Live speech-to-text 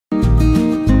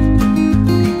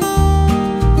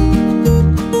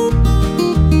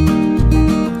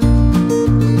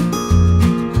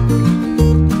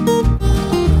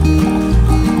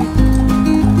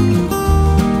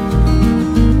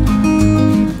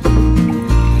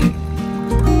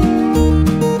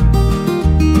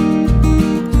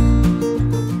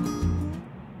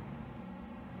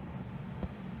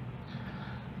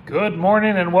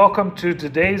morning and welcome to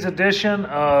today's edition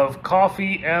of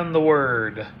Coffee and the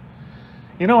Word.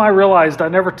 You know, I realized I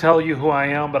never tell you who I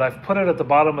am, but I've put it at the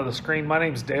bottom of the screen. My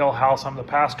name's Dale House. I'm the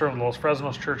pastor of the Los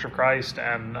Fresnos Church of Christ,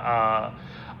 and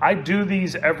I do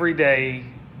these every day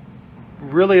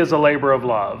really as a labor of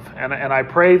love. And I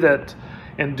pray that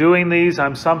in doing these,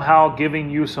 I'm somehow giving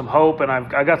you some hope. And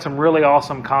I got some really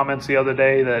awesome comments the other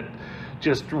day that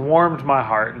just warmed my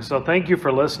heart. And so thank you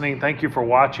for listening. Thank you for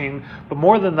watching. But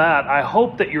more than that, I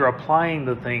hope that you're applying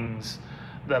the things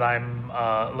that I'm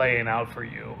laying out for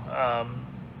you.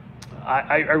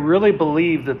 I really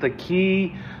believe that the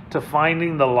key to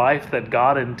finding the life that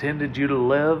God intended you to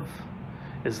live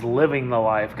is living the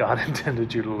life God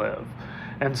intended you to live.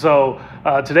 And so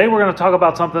today we're going to talk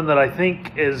about something that I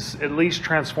think is at least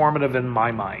transformative in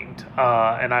my mind.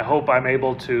 And I hope I'm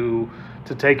able to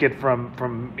take it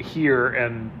from here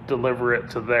and deliver it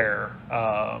to there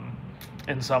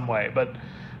in some way. But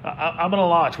I'm going to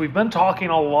launch. We've been talking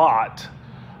a lot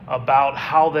about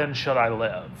how then should I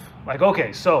live? Like,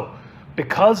 okay, so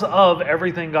because of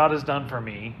everything God has done for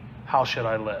me, how should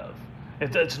I live?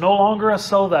 It's no longer a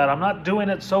so that. I'm not doing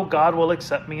it so God will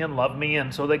accept me and love me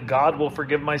and so that God will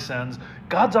forgive my sins.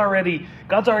 God's already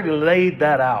laid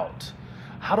that out.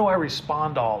 How do I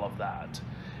respond to all of that?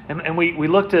 And we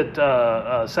looked at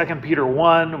 2 Peter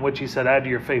 1, which he said, add to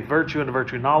your faith virtue, and to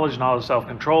virtue knowledge, knowledge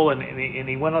self-control. And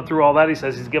he went through all that. He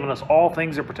says he's given us all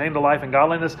things that pertain to life and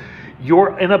godliness.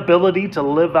 Your inability to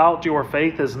live out your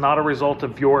faith is not a result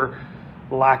of your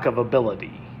lack of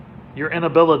ability. Your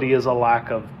inability is a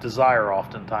lack of desire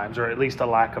oftentimes, or at least a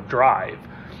lack of drive.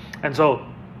 And so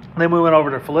then we went over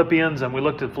to Philippians, and we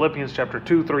looked at Philippians chapter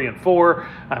 2, 3, and 4,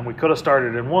 and we could have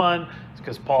started in 1,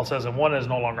 because Paul says in 1 it is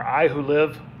no longer I who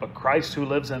live, but Christ who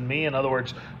lives in me. In other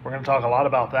words, we're going to talk a lot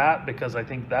about that, because I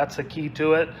think that's a key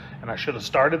to it, and I should have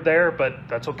started there, but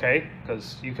that's okay,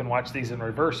 because you can watch these in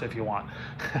reverse if you want.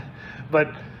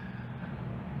 But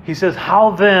he says,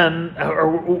 how then, or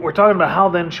we're talking about how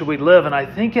then should we live, and I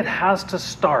think it has to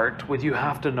start with you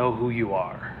have to know who you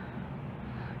are.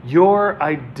 Your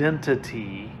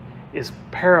identity is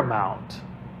paramount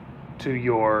to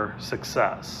your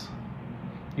success.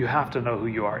 You have to know who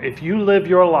you are. If you live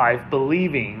your life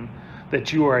believing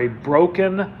that you are a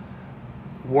broken,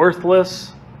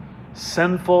 worthless,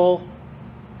 sinful,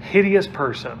 hideous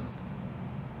person,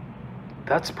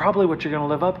 that's probably what you're going to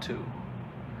live up to.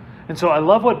 And so I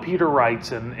love what Peter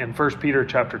writes in 1 Peter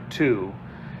chapter 2.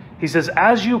 He says,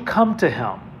 as you come to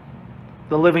him,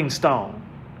 the living stone,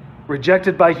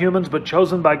 rejected by humans but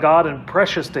chosen by God and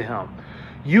precious to him,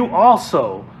 you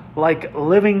also, like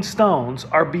living stones,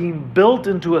 are being built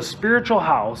into a spiritual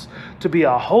house to be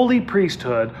a holy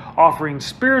priesthood, offering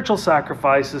spiritual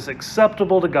sacrifices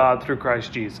acceptable to God through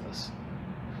Christ Jesus.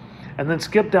 And then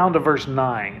skip down to verse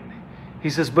 9. He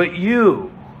says, but you...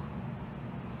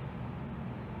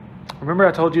 Remember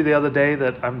I told you the other day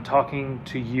that I'm talking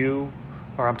to you,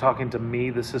 or I'm talking to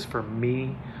me. This is for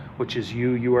me, which is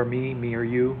you, you are me, me or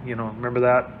you. You know, remember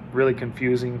that really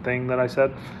confusing thing that I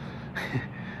said?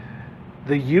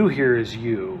 The you here is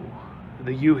you.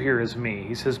 The you here is me.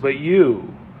 He says, but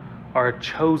you are a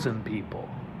chosen people,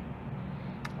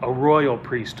 a royal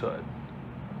priesthood,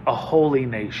 a holy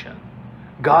nation,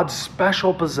 God's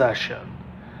special possession,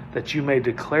 that you may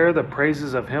declare the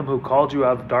praises of him who called you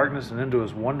out of darkness and into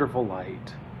his wonderful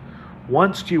light.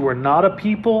 Once you were not a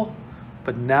people,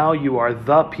 but now you are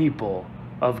the people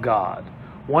of God.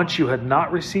 Once you had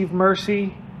not received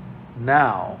mercy,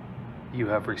 now you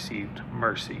have received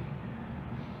mercy.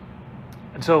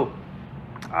 And so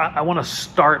I want to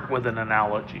start with an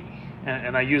analogy.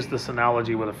 And I used this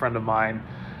analogy with a friend of mine,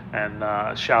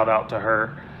 and shout out to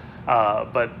her.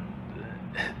 But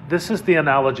this is the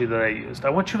analogy that I used. I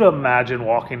want you to imagine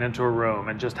walking into a room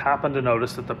and just happen to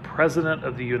notice that the President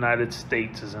of the United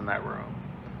States is in that room.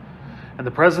 And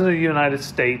the President of the United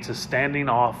States is standing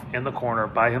off in the corner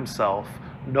by himself.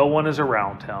 No one is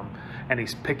around him, and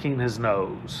he's picking his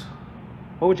nose.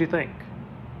 What would you think?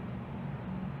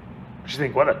 Would you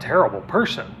think, what a terrible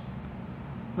person?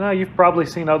 No, you've probably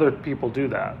seen other people do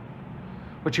that.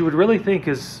 What you would really think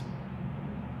is,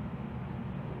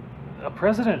 a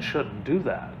president shouldn't do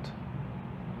that.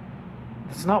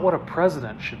 That's not what a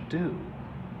president should do.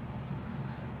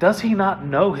 Does he not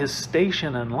know his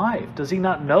station in life? Does he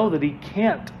not know that he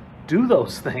can't do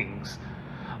those things?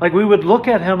 Like, we would look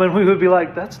at him and we would be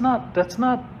like, that's not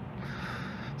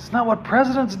what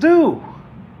presidents do.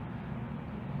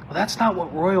 Well, that's not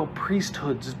what royal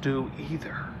priesthoods do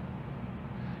either.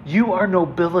 You are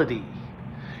nobility.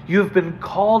 You have been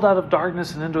called out of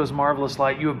darkness and into his marvelous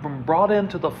light. You have been brought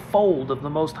into the fold of the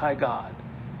Most High God.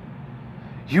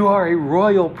 You are a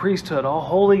royal priesthood, a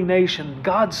holy nation,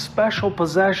 God's special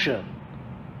possession,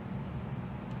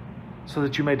 so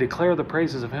that you may declare the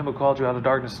praises of him who called you out of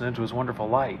darkness and into his wonderful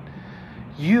light.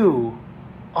 You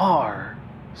are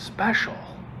special.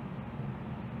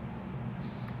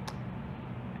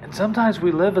 And sometimes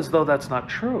we live as though that's not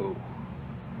true.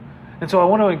 And so I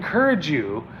want to encourage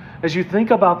you, as you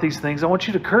think about these things, I want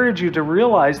you to encourage you to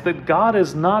realize that God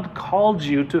has not called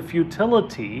you to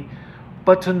futility,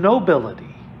 but to nobility.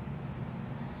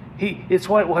 It's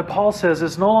why Paul says,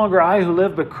 it's no longer I who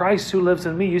live, but Christ who lives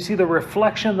in me. You see, the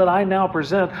reflection that I now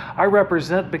present, I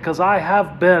represent because I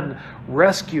have been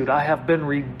rescued. I have been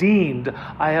redeemed.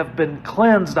 I have been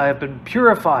cleansed. I have been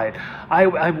purified.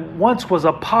 I once was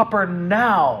a pauper.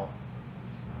 Now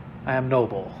I am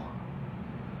noble.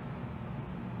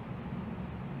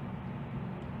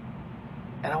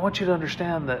 And I want you to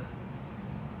understand that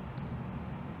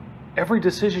every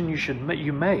decision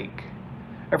you make,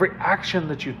 every action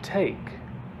that you take,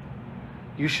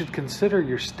 you should consider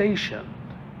your station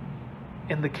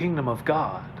in the kingdom of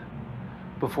God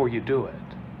before you do it.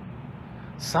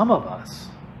 Some of us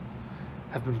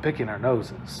have been picking our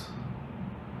noses,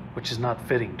 which is not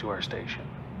fitting to our station.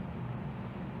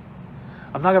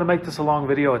 I'm not going to make this a long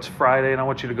video. It's Friday, and I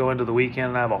want you to go into the weekend,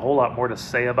 and I have a whole lot more to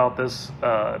say about this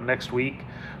next week,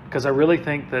 because I really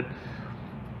think that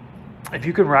if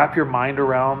you can wrap your mind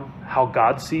around how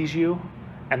God sees you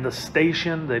and the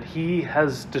station that he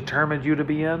has determined you to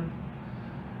be in,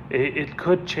 it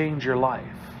could change your life.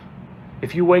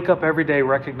 If you wake up every day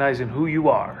recognizing who you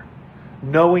are,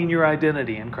 knowing your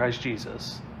identity in Christ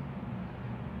Jesus,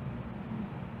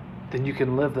 then you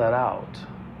can live that out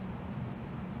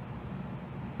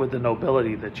with the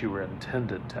nobility that you were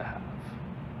intended to have.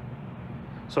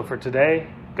 So for today,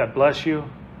 God bless you.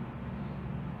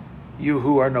 You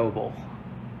who are noble,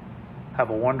 have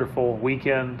a wonderful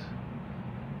weekend.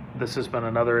 This has been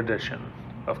another edition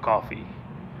of Coffee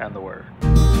and the Word.